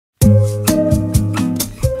Hi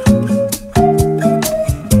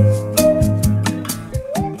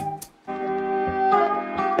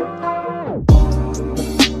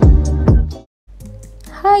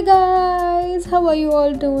guys, how are you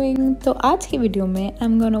all doing? तो आज की वीडियो में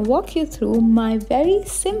I'm gonna walk you through my very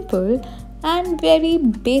simple and very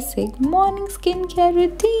basic morning skincare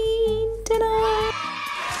routine. Ta-da!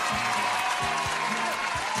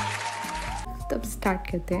 तब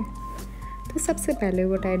start करते हैं. तो सबसे पहले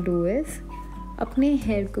what I do is अपने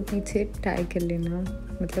हेयर को पीछे टाई कर लेना,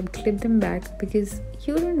 मतलब clip them back, because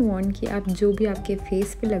you don't want कि आप जो भी आपके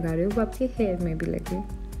फेस पे लगा रहे हो वो आपके हेयर में भी लगे.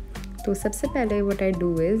 तो सबसे पहले what I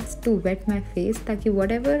do is to wait my face, ताकि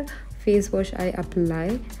what ever face wash I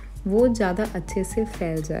apply वो ज़्यादा अच्छे से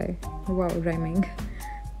फैल जाए. Wow, rhyming.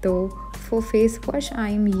 तो for face wash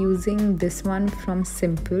I am using this one from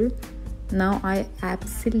simple. Now I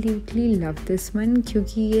absolutely love this one,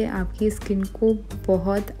 क्योंकि ये आपकी स्किन को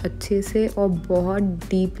बहुत अच्छे से और बहुत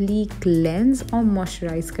डीपली क्लेंस और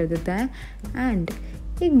मॉइस्चराइज कर देता है. एंड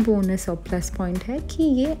एक बोनस और प्लस पॉइंट है कि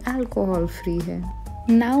ये अल्कोहल फ्री है.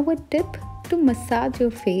 Now a tip to massage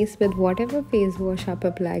your face with whatever face wash आप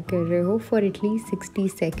अप्लाई कर रहे हो for at least 60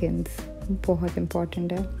 seconds. बहुत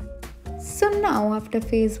important है. So now after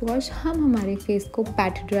face wash हम हमारे फेस को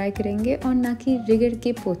पैट ड्राई करेंगे और ना कि रिगर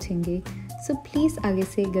के पोंछेंगे. So प्लीज़ आगे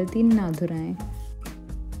से गलती ना दोहराएं.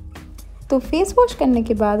 तो फेस वॉश करने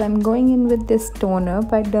के बाद I am going in with this toner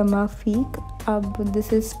bye डर्माफीक. अब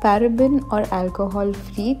दिस इज़ पैराबेन और अल्कोहल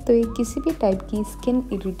फ्री, तो ये किसी भी टाइप की स्किन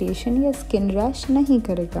इरिटेशन या स्किन रैश नहीं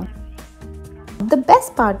करेगा. द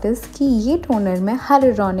बेस्ट पार्ट इज़ कि ये टोनर में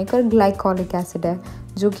हाइलुरोनिक और ग्लाइकोलिक एसिड है,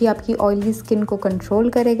 जो कि आपकी ऑयली स्किन को कंट्रोल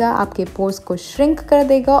करेगा, आपके पोर्स को श्रिंक कर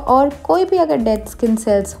देगा और कोई भी अगर डेड स्किन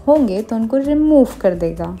सेल्स होंगे तो उनको रिमूव कर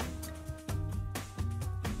देगा.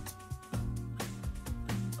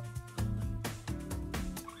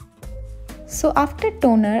 So after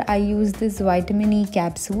toner I use this vitamin E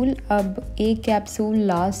capsule. अब एक capsule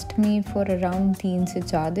last me for around 3 से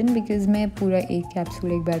 4 दिन, बिकॉज मैं पूरा एक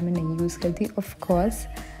कैप्सूल एक बार में नहीं यूज़ करती. Of course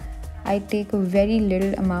I take a very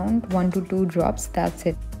little amount, 1 to 2 drops, that's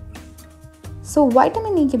it. So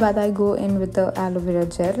vitamin E के बाद I go in with the aloe vera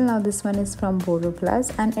gel. Now this one is from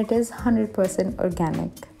BoroPlus and it is 100%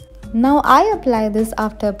 organic. Now I apply this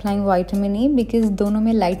after applying vitamin E, because दोनों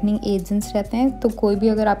में lightning agents रहते हैं. तो कोई भी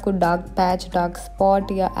अगर आपको डार्क पैच, डार्क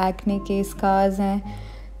स्पॉट या एक्ने के स्कार्स हैं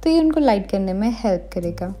तो ये उनको लाइट करने में हेल्प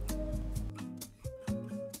करेगा.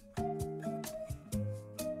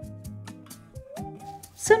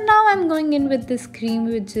 So now I'm going in with this cream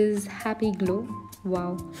which is HappyGlow.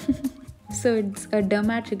 Wow. So it's a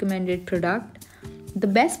dermat recommended product.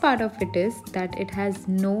 The best part of it is that it has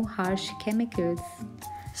no harsh chemicals.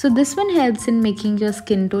 So this one helps in making your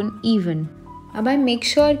skin tone even. अब I make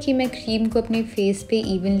sure कि मैं cream को अपने face पे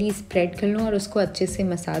evenly spread कर लूँ और उसको अच्छे से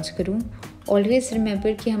मसाज करूँ. Always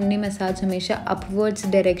remember कि हमने मसाज हमेशा अपवर्ड्स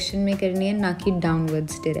डायरेक्शन में करनी है, ना कि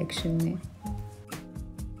डाउनवर्ड्स डायरेक्शन में.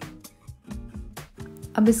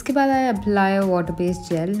 अब इसके बाद I apply a water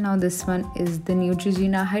based gel. Now this one is the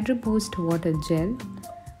Neutrogena Hydro Boost Water Gel.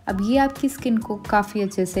 अब ये आपकी स्किन को काफ़ी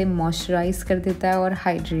अच्छे से मॉइस्चराइज कर देता है और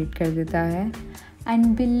हाइड्रेट कर देता है. And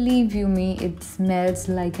believe you me, it smells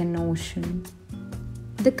like an ocean.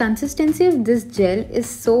 The consistency of this gel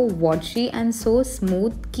is so watery and so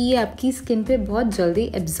smooth कि ये आपकी स्किन पे बहुत जल्दी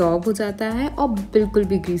एब्जॉर्ब हो जाता है और बिल्कुल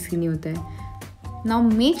भी ग्रीसी नहीं होता है. Now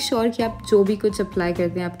make sure कि आप जो भी कुछ अप्लाई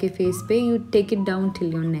करते हैं आपके फेस पे, you take it down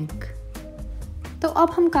till your neck. तो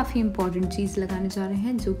अब हम काफ़ी इंपॉर्टेंट चीज़ लगाने जा रहे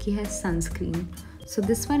हैं, जो कि है sunscreen. So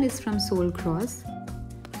this one is from Soul Cross.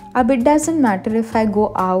 अब it doesn't matter if I go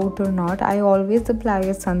out or not, I always apply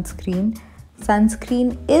a sunscreen. Sunscreen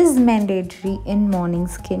is mandatory in morning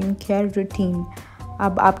skincare routine.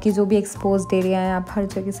 अब आपकी जो भी एक्सपोज्ड एरिया है आप हर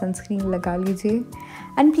जगह sunscreen लगा लीजिए.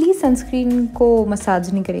 एंड प्लीज़ सनस्क्रीन को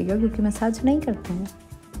मसाज नहीं करेगा, क्योंकि मसाज नहीं करते हैं.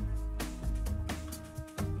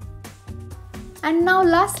 And now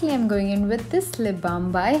lastly I'm going in with this lip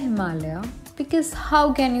balm by Himalaya, because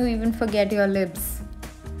how can you even forget your lips?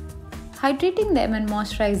 Hydrating them and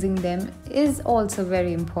moisturizing them is also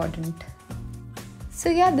very important.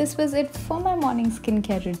 So yeah, this was it for my morning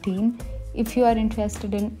skincare routine. If you are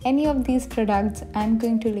interested in any of these products, I'm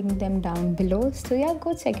going to link them down below. So yeah,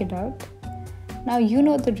 go check it out. Now you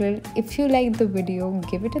know the drill. If you like the video,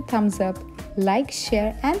 give it a thumbs up, like,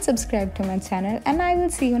 share and subscribe to my channel, and I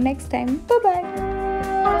will see you next time. Bye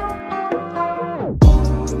bye.